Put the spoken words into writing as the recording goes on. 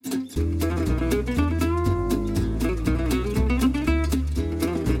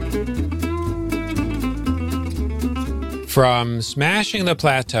From Smashing the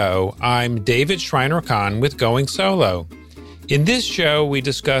Plateau, I'm David Schreiner-Kahn with Going Solo. In this show, we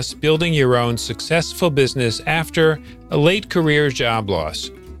discuss building your own successful business after a late career job loss.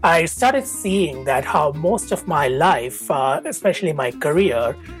 I started seeing that how most of my life, especially my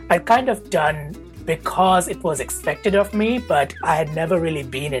career, I'd kind of done because it was expected of me, but I had never really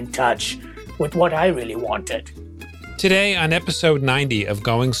been in touch with what I really wanted. Today on episode 90 of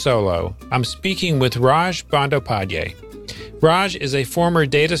Going Solo, I'm speaking with Raj Bandyopadhyay. Raj is a former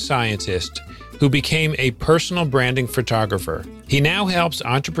data scientist who became a personal branding photographer. He now helps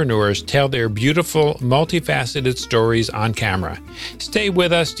entrepreneurs tell their beautiful, multifaceted stories on camera. Stay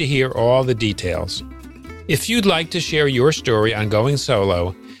with us to hear all the details. If you'd like to share your story on Going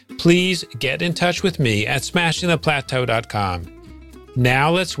Solo, please get in touch with me at smashingtheplateau.com.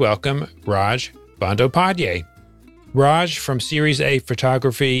 Now let's welcome Raj Bandyopadhyay. Raj from Series A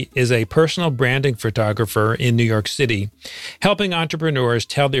Photography is a personal branding photographer in New York City, helping entrepreneurs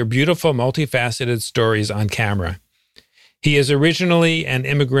tell their beautiful, multifaceted stories on camera. He is originally an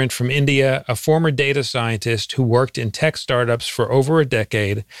immigrant from India, a former data scientist who worked in tech startups for over a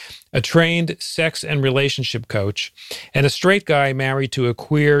decade, a trained sex and relationship coach, and a straight guy married to a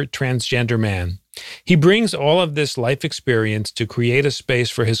queer transgender man. He brings all of this life experience to create a space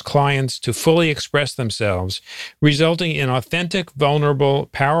for his clients to fully express themselves, resulting in authentic, vulnerable,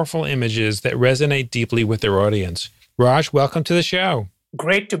 powerful images that resonate deeply with their audience. Raj, welcome to the show.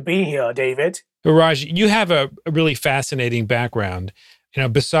 Great to be here, David. So Raj, you have a really fascinating background.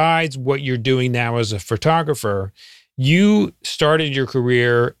 Besides what you're doing now as a photographer, you started your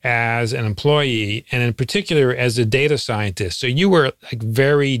career as an employee and in particular as a data scientist. So you were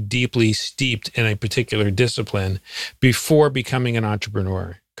very deeply steeped in a particular discipline before becoming an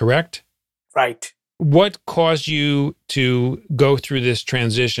entrepreneur, correct? Right. What caused you to go through this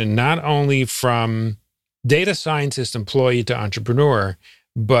transition, not only from data scientist employee to entrepreneur,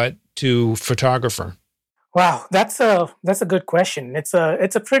 but to photographer? Wow, that's a good question. It's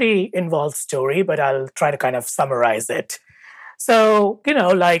a pretty involved story, but I'll try to kind of summarize it. So,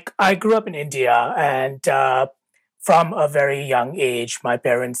 I grew up in India, and from a very young age, my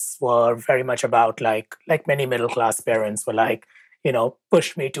parents were very much about like many middle class parents were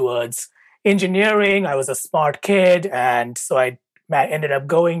pushed me towards engineering. I was a smart kid, and so I ended up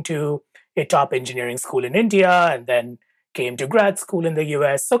going to a top engineering school in India, and then came to grad school in the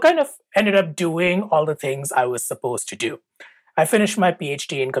US. So kind of ended up doing all the things I was supposed to do. I finished my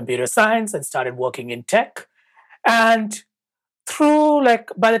PhD in computer science and started working in tech. And through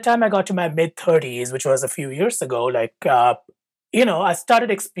by the time I got to my mid 30s, which was a few years ago, I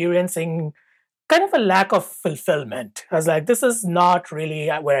started experiencing kind of a lack of fulfillment. I was like, this is not really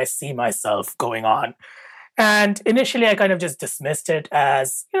where I see myself going on. And initially, I kind of just dismissed it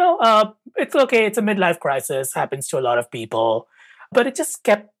as, it's okay. It's a midlife crisis, happens to a lot of people. But it just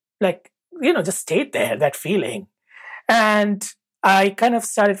kept just stayed there, that feeling. And I kind of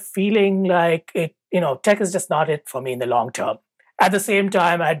started feeling like tech is just not it for me in the long term. At the same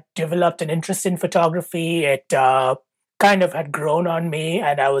time, I developed an interest in photography. It kind of had grown on me,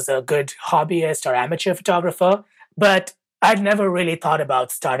 and I was a good hobbyist or amateur photographer. But I'd never really thought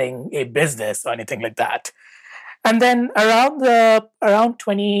about starting a business or anything like that. And then around late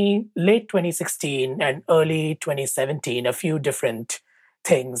 2016 and early 2017, a few different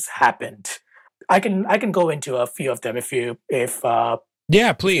things happened. I can go into a few of them if yeah,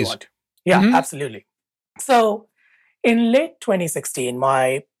 please. If you want. Yeah, absolutely. So in late 2016,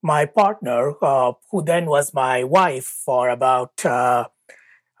 my partner, who then was my wife for about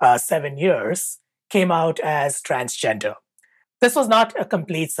 7 years, came out as transgender. This was not a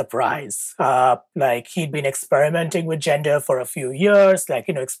complete surprise. He'd been experimenting with gender for a few years,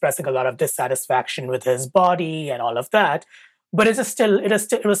 expressing a lot of dissatisfaction with his body and all of that. But it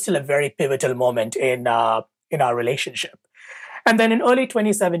was still a very pivotal moment in our relationship. And then in early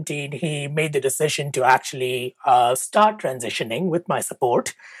 2017, he made the decision to actually start transitioning with my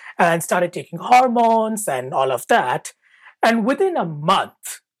support and started taking hormones and all of that. And within a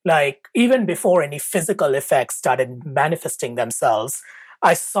month, even before any physical effects started manifesting themselves,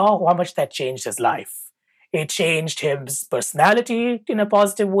 I saw how much that changed his life. It changed his personality in a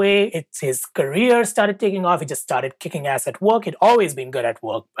positive way. His career started taking off. He just started kicking ass at work. He'd always been good at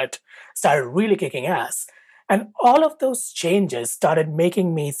work, but started really kicking ass. And all of those changes started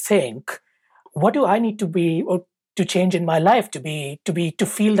making me think, what do I need to be or to change in my life to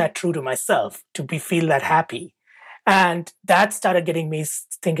feel that true to myself, feel that happy? And that started getting me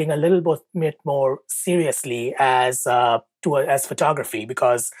thinking a little bit more seriously as photography,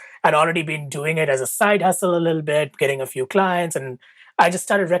 because I'd already been doing it as a side hustle a little bit, getting a few clients, and I just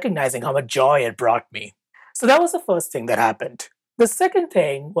started recognizing how much joy it brought me. So that was the first thing that happened. The second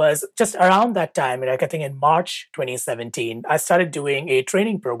thing was just around that time, like I think in March 2017, I started doing a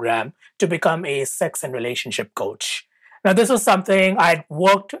training program to become a sex and relationship coach. Now, this was something I'd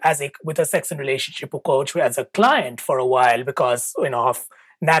worked with a sex and relationship coach as a client for a while because of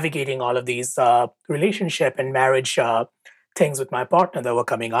navigating all of these relationship and marriage things with my partner that were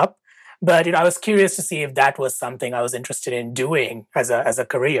coming up. But I was curious to see if that was something I was interested in doing as a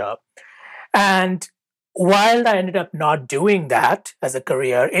career. And while I ended up not doing that as a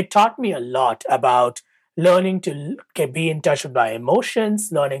career, it taught me a lot about learning to be in touch with my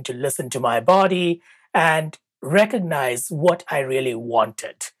emotions, learning to listen to my body, and recognize what I really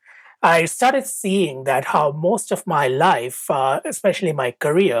wanted. I started seeing that how most of my life, especially my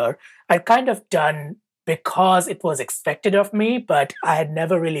career, I'd kind of done because it was expected of me, but I had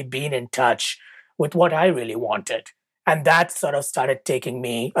never really been in touch with what I really wanted. And that sort of started taking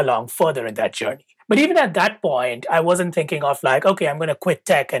me along further in that journey. But even at that point, I wasn't thinking of like, okay, I'm going to quit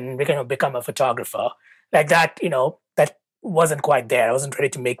tech and we're going to become a photographer. Like that, that wasn't quite there. I wasn't ready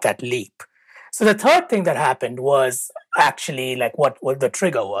to make that leap. So the third thing that happened was actually like what the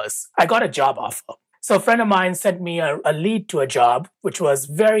trigger was. I got a job offer. So a friend of mine sent me a lead to a job, which was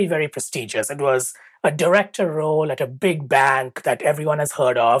very, very prestigious. It was a director role at a big bank that everyone has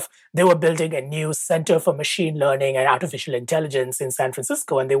heard of. They were building a new center for machine learning and artificial intelligence in San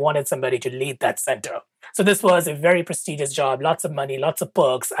Francisco, and they wanted somebody to lead that center. So this was a very prestigious job, lots of money, lots of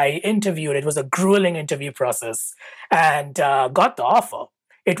perks. I interviewed. It was a grueling interview process and got the offer.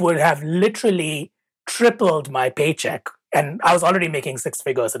 It would have literally tripled my paycheck. And I was already making six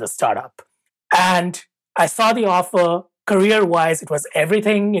figures at a startup. And I saw the offer. Career wise, it was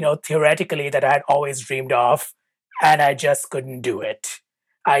everything, theoretically that I had always dreamed of. And I just couldn't do it.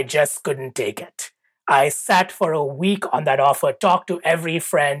 I just couldn't take it. I sat for a week on that offer, talked to every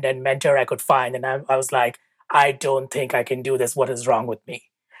friend and mentor I could find. And I was like, I don't think I can do this. What is wrong with me?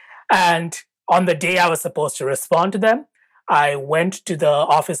 And on the day I was supposed to respond to them, I went to the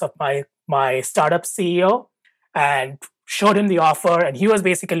office of my startup CEO and showed him the offer. And he was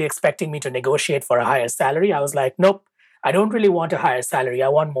basically expecting me to negotiate for a higher salary. I was like, nope, I don't really want a higher salary. I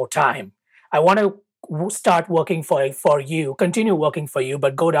want more time. I want to start working for you, continue working for you,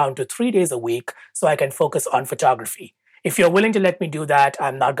 but go down to 3 days a week so I can focus on photography. If you're willing to let me do that,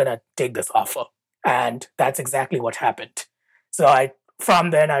 I'm not going to take this offer. And that's exactly what happened. So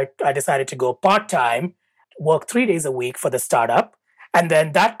from then, I decided to go part time, work 3 days a week for the startup. And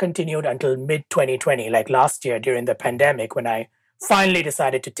then that continued until mid 2020, like last year during the pandemic, when I finally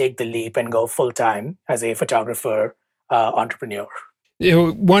decided to take the leap and go full time as a photographer entrepreneur.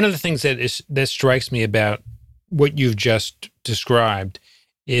 One of the things that strikes me about what you've just described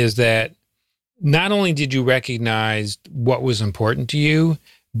is that not only did you recognize what was important to you,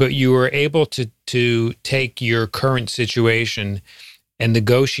 but you were able to take your current situation and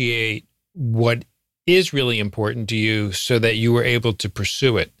negotiate what is really important to you so that you were able to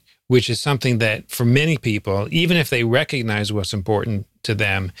pursue it, which is something that for many people, even if they recognize what's important to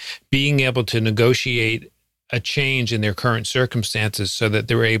them, being able to negotiate a change in their current circumstances so that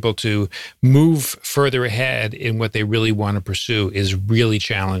they're able to move further ahead in what they really want to pursue is really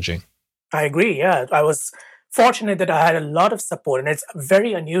challenging. I agree. Yeah. I was fortunate that I had a lot of support, and it's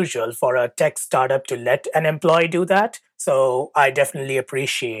very unusual for a tech startup to let an employee do that. So I definitely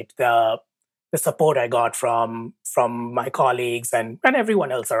appreciate the support I got from my colleagues and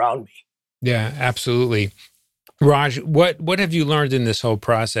everyone else around me. Yeah, absolutely. Raj, what have you learned in this whole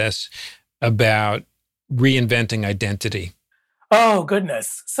process about reinventing identity? Oh,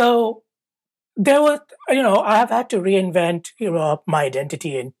 goodness. So there were, I have had to reinvent, my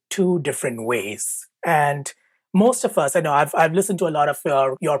identity in two different ways. And most of us, I know I've listened to a lot of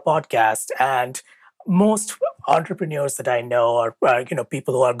your podcast, and most entrepreneurs that I know are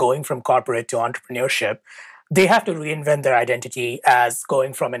people who are going from corporate to entrepreneurship, they have to reinvent their identity as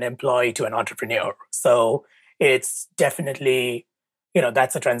going from an employee to an entrepreneur. So it's definitely,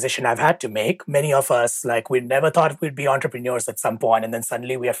 that's a transition I've had to make. Many of us, like, we never thought we'd be entrepreneurs at some point, and then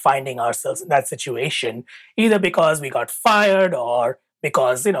suddenly we are finding ourselves in that situation, either because we got fired or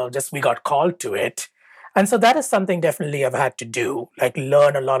because, just we got called to it. And so that is something definitely I've had to do, like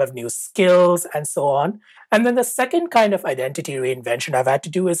learn a lot of new skills and so on. And then the second kind of identity reinvention I've had to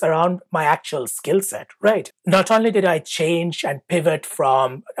do is around my actual skill set, right? Not only did I change and pivot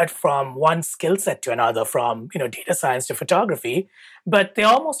from one skill set to another, from, data science to photography, but they're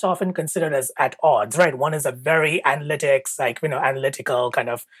almost often considered as at odds, right? One is a very analytics, analytical kind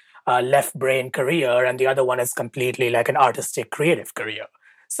of left brain career, and the other one is completely like an artistic creative career.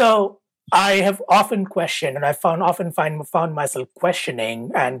 So I have often questioned, and I found myself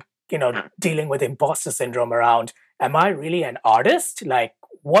questioning and dealing with imposter syndrome around, am I really an artist? Like,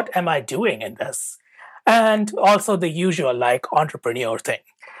 what am I doing in this? And also the usual like entrepreneur thing.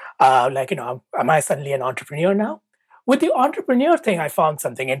 Am I suddenly an entrepreneur now? With the entrepreneur thing, I found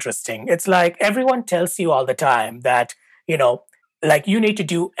something interesting. It's like everyone tells you all the time that, you know, like you need to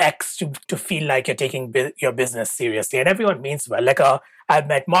do X to feel like you're taking your business seriously. And everyone means well. I've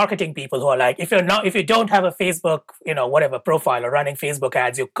met marketing people who are like, if you don't have a Facebook, whatever profile or running Facebook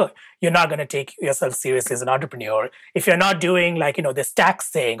ads, you're not going to take yourself seriously as an entrepreneur. If you're not doing this tax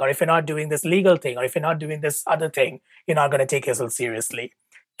thing, or if you're not doing this legal thing, or if you're not doing this other thing, you're not going to take yourself seriously.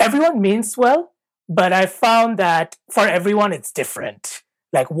 Everyone means well, but I found that for everyone, it's different.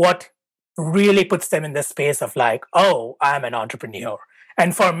 Like what really puts them in the space of like, oh, I'm an entrepreneur.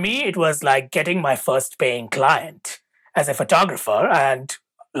 And for me, it was like getting my first paying client as a photographer. And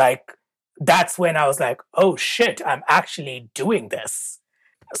like, that's when I was like, oh shit, I'm actually doing this.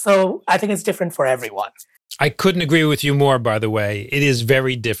 So I think it's different for everyone. I couldn't agree with you more, by the way. It is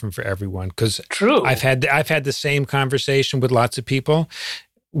very different for everyone because True. I've had the same conversation with lots of people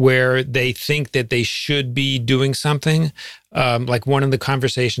where they think that they should be doing something. Like one of the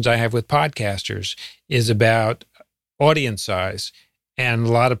conversations I have with podcasters is about audience size. And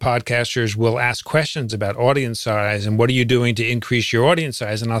a lot of podcasters will ask questions about audience size and what are you doing to increase your audience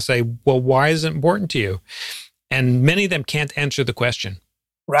size? And I'll say, well, why is it important to you? And many of them can't answer the question.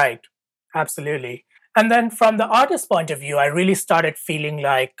 Right. Absolutely. And then from the artist point of view, I really started feeling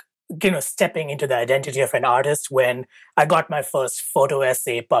like, stepping into the identity of an artist when I got my first photo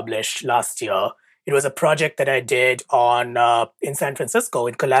essay published last year. It was a project that I did in San Francisco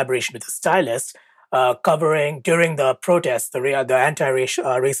in collaboration with a stylist, covering during the protests, the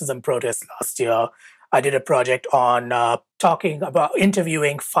anti-racism protests last year. I did a project on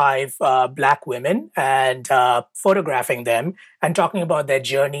interviewing 5 Black women and photographing them and talking about their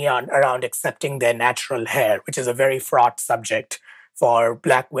journey around accepting their natural hair, which is a very fraught subject for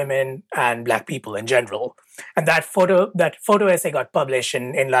Black women and Black people in general. And that photo essay got published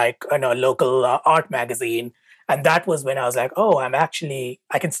in a local art magazine. And that was when I was like, oh,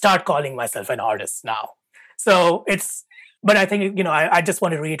 I can start calling myself an artist now. So but I think, I just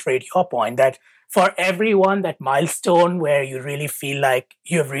want to reiterate your point that for everyone, that milestone where you really feel like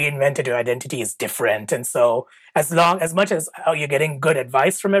you have reinvented your identity is different. And so as much as you're getting good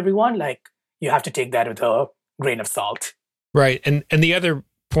advice from everyone, like you have to take that with a grain of salt. Right. And the other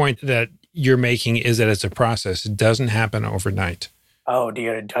point that you're making is that it's a process. It doesn't happen overnight. Oh,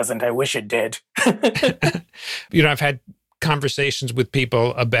 dear, it doesn't. I wish it did. I've had conversations with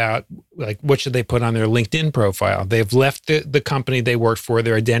people about like what should they put on their LinkedIn profile. They've left the company they worked for.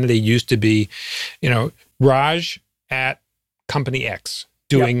 Their identity used to be, Raj at company X,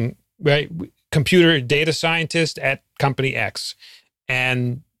 doing right computer data scientist at company X.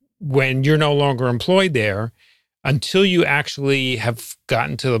 And when you're no longer employed there, until you actually have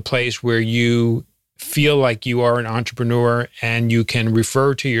gotten to the place where you feel like you are an entrepreneur and you can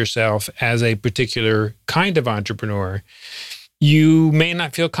refer to yourself as a particular kind of entrepreneur, you may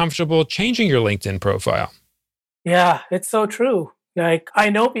not feel comfortable changing your LinkedIn profile. Yeah, it's so true. Like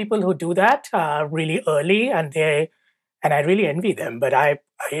I know people who do that really early, and I really envy them. But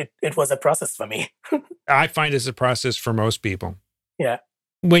it was a process for me. I find it's a process for most people. Yeah.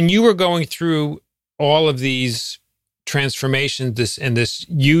 When you were going through all of these transformations, this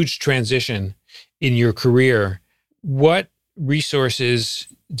huge transition in your career, what resources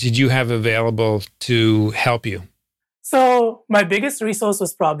did you have available to help you? So my biggest resource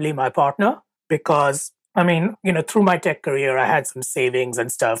was probably my partner, because through my tech career, I had some savings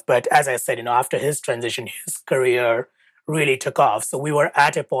and stuff. But as I said, after his transition, his career really took off. So we were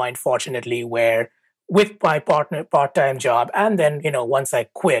at a point, fortunately, where with my partner part-time job, and then, once I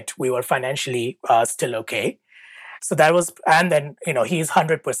quit, we were financially still okay. So that was, and then, he's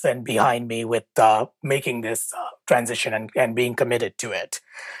 100% behind me with making this transition and being committed to it.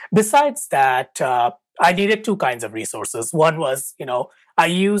 Besides that, I needed 2 kinds of resources. One was, I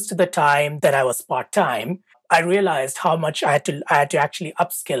used the time that I was part-time. I realized how much I had to actually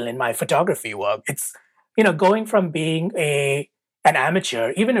upskill in my photography work. It's, going from being an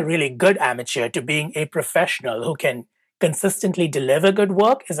amateur, even a really good amateur, to being a professional who can consistently deliver good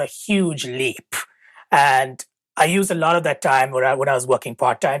work is a huge leap. And I used a lot of that time when I was working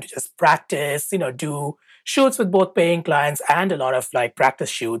part-time to just practice, do shoots with both paying clients and a lot of like practice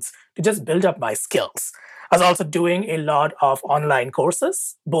shoots to just build up my skills. I was also doing a lot of online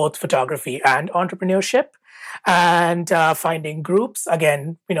courses, both photography and entrepreneurship, and finding groups,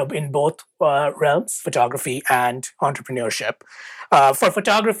 again, in both realms, photography and entrepreneurship. For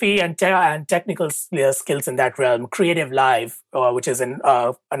photography and technical skills in that realm, Creative Live, which is an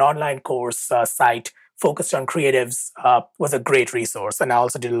online course site focused on creatives, was a great resource. And I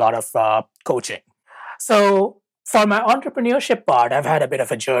also did a lot of coaching. So for my entrepreneurship part, I've had a bit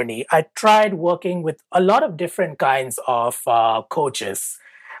of a journey. I tried working with a lot of different kinds of coaches.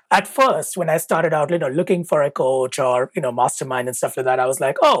 At first, when I started out, looking for a coach or mastermind and stuff like that, I was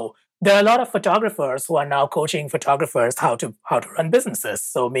like, oh, there are a lot of photographers who are now coaching photographers how to run businesses.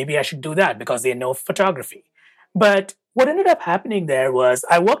 So maybe I should do that because they know photography. But what ended up happening there was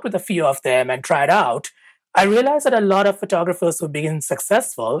I worked with a few of them and tried out. I realized that a lot of photographers who've been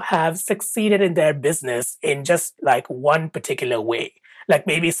successful have succeeded in their business in just like one particular way. Like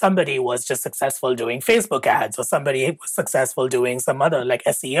maybe somebody was just successful doing Facebook ads, or somebody was successful doing some other like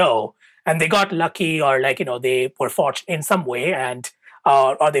SEO, and they got lucky, or they were fortunate in some way, and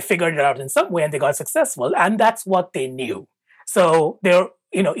or they figured it out in some way and they got successful, and that's what they knew. So they're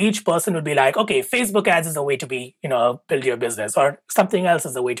each person would be like, okay, Facebook ads is a way to build your business, or something else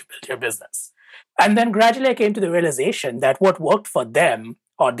is a way to build your business. And then gradually I came to the realization that what worked for them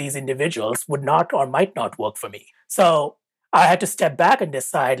or these individuals would not or might not work for me. So I had to step back and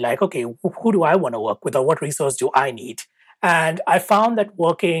decide, like, okay, who do I want to work with, or what resource do I need? And I found that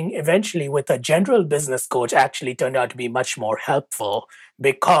working eventually with a general business coach actually turned out to be much more helpful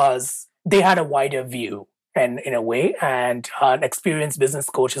because they had a wider view and in a way, and an experienced business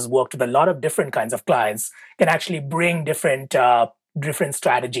coach has worked with a lot of different kinds of clients, can actually bring different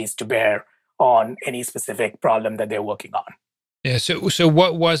strategies to bear on any specific problem that they're working on. Yeah. So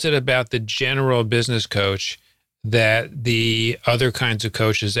what was it about the general business coach that the other kinds of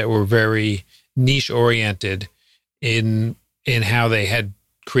coaches that were very niche oriented in how they had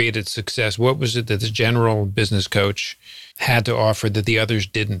created success? What was it that the general business coach had to offer that the others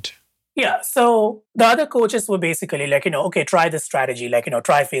didn't? Yeah. So the other coaches were basically like, okay, try this strategy, like,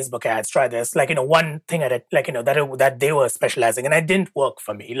 try Facebook ads, try this, like, one thing at it, like, that they were specializing, and it didn't work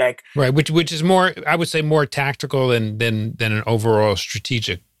for me. Like, right. Which is more, I would say, more tactical than an overall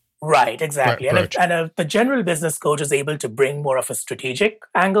strategic. Right, exactly. Approach. And if the general business coach is able to bring more of a strategic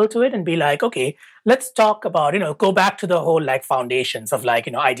angle to it and be like, okay, let's talk about, go back to the whole like foundations of like,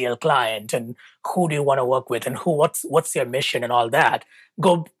 ideal client and who do you want to work with and what's your mission and all that.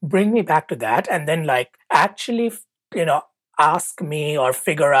 Go bring me back to that. And then like actually, ask me or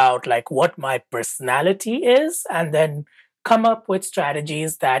figure out like what my personality is, and then come up with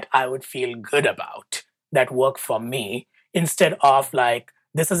strategies that I would feel good about that work for me, instead of like,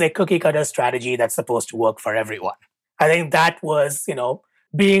 this is a cookie cutter strategy that's supposed to work for everyone. I think that was,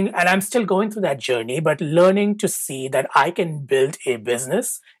 and I'm still going through that journey, but learning to see that I can build a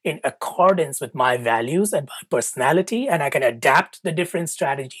business in accordance with my values and my personality, and I can adapt the different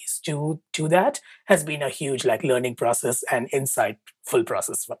strategies to that has been a huge like learning process and insightful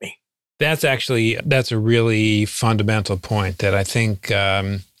process for me. That's a really fundamental point that I think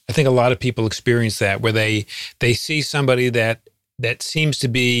a lot of people experience that, where they see somebody that seems to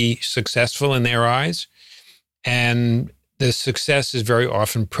be successful in their eyes, and the success is very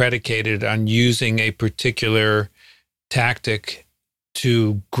often predicated on using a particular tactic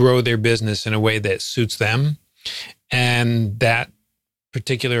to grow their business in a way that suits them. And that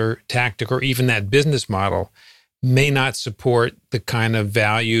particular tactic or even that business model may not support the kind of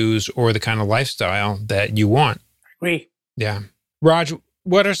values or the kind of lifestyle that you want. I agree. Yeah. Raj,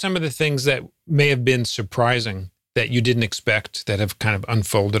 what are some of the things that may have been surprising that you didn't expect that have kind of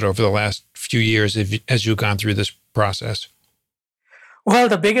unfolded over the last few years as you've gone through this process? Well,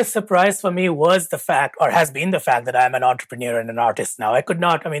 the biggest surprise for me was has been the fact that I'm an entrepreneur and an artist now. I could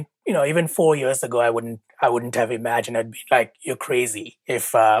not, even 4 years ago, I wouldn't have imagined. I'd be like, you're crazy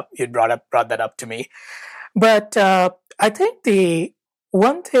if you'd brought that up to me. But I think the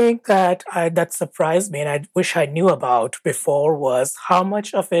one thing that surprised me, and I wish I knew about before, was how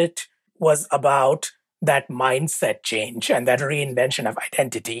much of it was about that mindset change and that reinvention of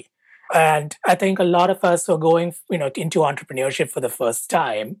identity. And I think a lot of us who are going, into entrepreneurship for the first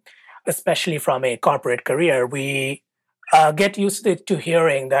time, especially from a corporate career, we get used to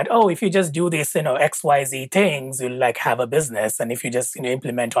hearing that, oh, if you just do this, XYZ things, you'll like have a business. And if you just,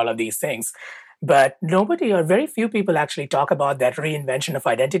 implement all of these things. But nobody or very few people actually talk about that reinvention of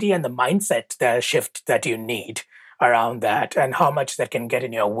identity and the mindset, the shift that you need around that, and how much that can get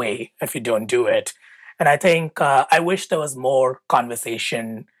in your way if you don't do it. And I think I wish there was more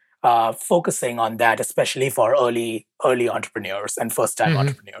conversation focusing on that, especially for early entrepreneurs and first-time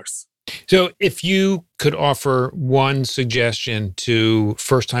entrepreneurs. So if you could offer one suggestion to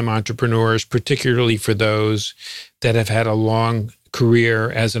first-time entrepreneurs, particularly for those that have had a long career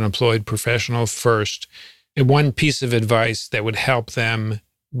as an employed professional first, and one piece of advice that would help them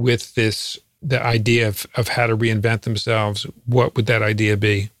with the idea of how to reinvent themselves, what would that idea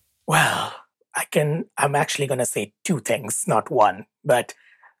be? Well, I'm actually going to say two things, not one. But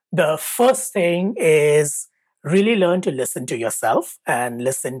the first thing is really learn to listen to yourself and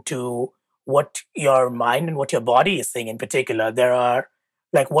listen to what your mind and what your body is saying in particular. There are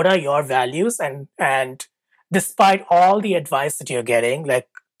like, what are your values? And despite all the advice that you're getting, like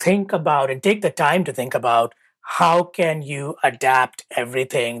think about and take the time to think about how can you adapt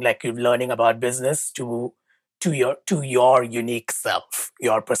everything like you're learning about business to your unique self,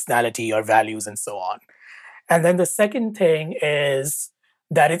 your personality, your values, and so on. And then the second thing is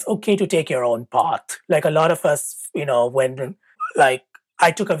that it's okay to take your own path. Like a lot of us, when like I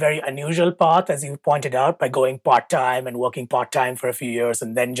took a very unusual path, as you pointed out, by going part time and working part time for a few years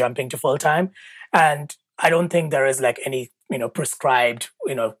and then jumping to full time. And I don't think there is like any, prescribed,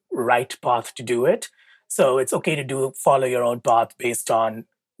 right path to do it. So it's okay to follow your own path based on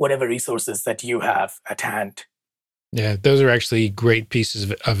whatever resources that you have at hand. Yeah, those are actually great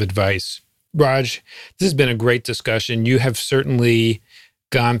pieces of advice. Raj, this has been a great discussion. You have certainly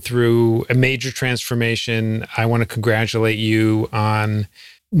gone through a major transformation. I want to congratulate you on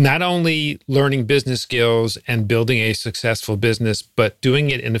not only learning business skills and building a successful business, but doing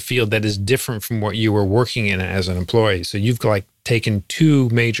it in a field that is different from what you were working in as an employee. So you've taken two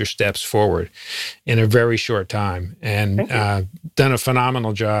major steps forward in a very short time and done a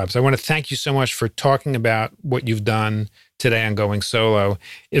phenomenal job. So I want to thank you so much for talking about what you've done today on Going Solo.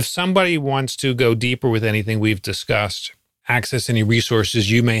 If somebody wants to go deeper with anything we've discussed, access any resources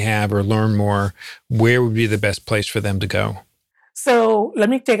you may have or learn more, where would be the best place for them to go? So let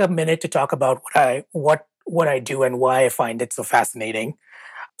me take a minute to talk about what I do and why I find it so fascinating.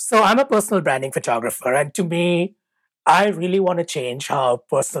 So I'm a personal branding photographer, and to me, I really want to change how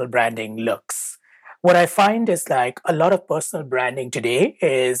personal branding looks. What I find is like a lot of personal branding today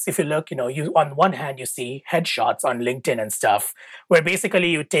is if you look, you on one hand you see headshots on LinkedIn and stuff, where basically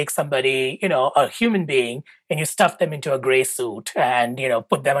you take somebody, a human being, and you stuff them into a gray suit and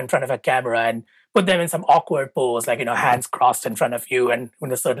put them in front of a camera and put them in some awkward pose, like hands crossed in front of you and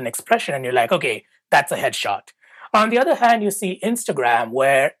with a certain expression, and you're like, okay, that's a headshot. On the other hand, you see Instagram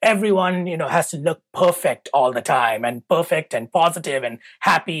where everyone, has to look perfect all the time and perfect and positive and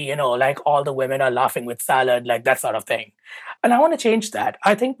happy, like all the women are laughing with salad, like that sort of thing. And I want to change that.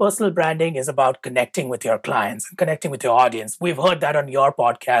 I think personal branding is about connecting with your clients and connecting with your audience. We've heard that on your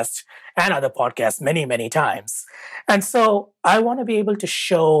podcast and other podcasts many, many times. And so I want to be able to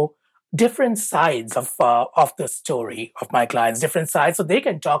show different sides of the story of my clients, different sides, so they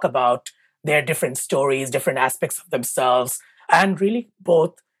can talk about their different stories, different aspects of themselves, and really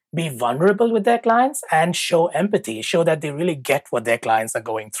both be vulnerable with their clients and show empathy, show that they really get what their clients are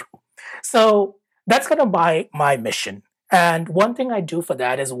going through. So that's kind of my mission. And one thing I do for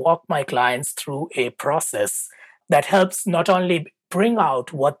that is walk my clients through a process that helps not only bring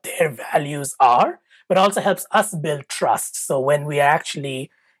out what their values are, but also helps us build trust. So when we are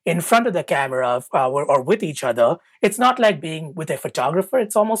actually in front of the camera or with each other, it's not like being with a photographer.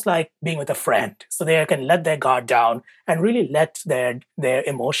 It's almost like being with a friend. So they can let their guard down and really let their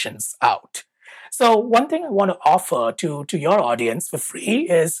emotions out. So one thing I want to offer to your audience for free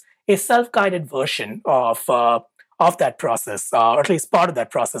is a self-guided version of that process, or at least part of that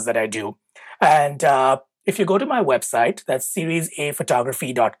process that I do. And if you go to my website, that's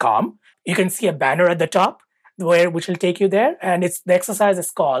seriesaphotography.com, you can see a banner at the top which will take you there. And the exercise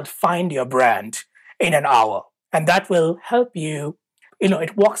is called Find Your Brand in an Hour. And that will help you,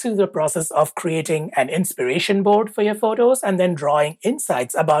 it walks you through the process of creating an inspiration board for your photos and then drawing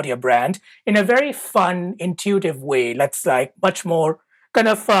insights about your brand in a very fun, intuitive way. That's like much more kind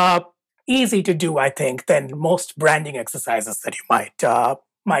of easy to do, I think, than most branding exercises that you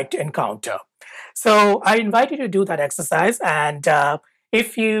might encounter. So I invite you to do that exercise, and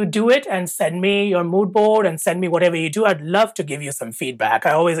if you do it and send me your mood board and send me whatever you do, I'd love to give you some feedback.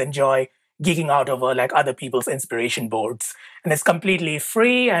 I always enjoy geeking out over like other people's inspiration boards, and it's completely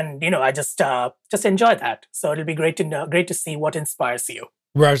free. And I just enjoy that. So it'll be great to see what inspires you.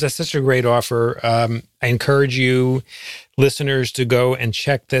 Raj, that's such a great offer. I encourage you, listeners, to go and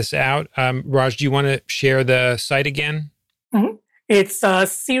check this out. Raj, do you want to share the site again? Mm-hmm. It's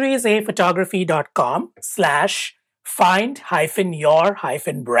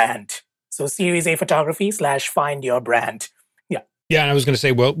seriesaphotography.com/find-your-brand. So seriesaphotography/find-your-brand. Yeah. Yeah, and I was going to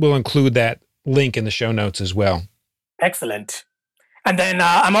say, we'll include that link in the show notes as well. Excellent. And then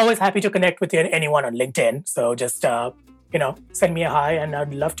I'm always happy to connect with anyone on LinkedIn. So just, send me a hi, and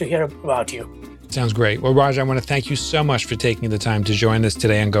I'd love to hear about you. Sounds great. Well, Raj, I want to thank you so much for taking the time to join us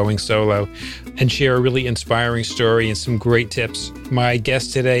today on Going Solo and share a really inspiring story and some great tips. My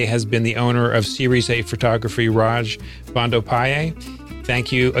guest today has been the owner of Series A Photography, Raj Bandyopadhyay.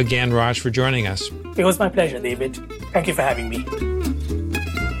 Thank you again, Raj, for joining us. It was my pleasure, David. Thank you for having me.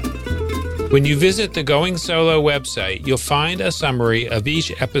 When you visit the Going Solo website, you'll find a summary of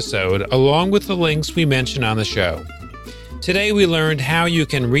each episode along with the links we mention on the show. Today, we learned how you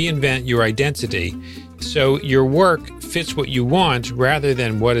can reinvent your identity so your work fits what you want rather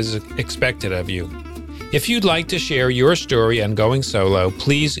than what is expected of you. If you'd like to share your story on Going Solo,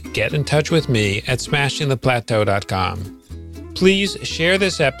 please get in touch with me at smashingtheplateau.com. Please share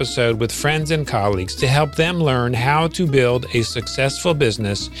this episode with friends and colleagues to help them learn how to build a successful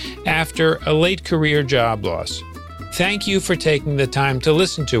business after a late career job loss. Thank you for taking the time to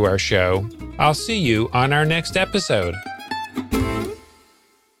listen to our show. I'll see you on our next episode.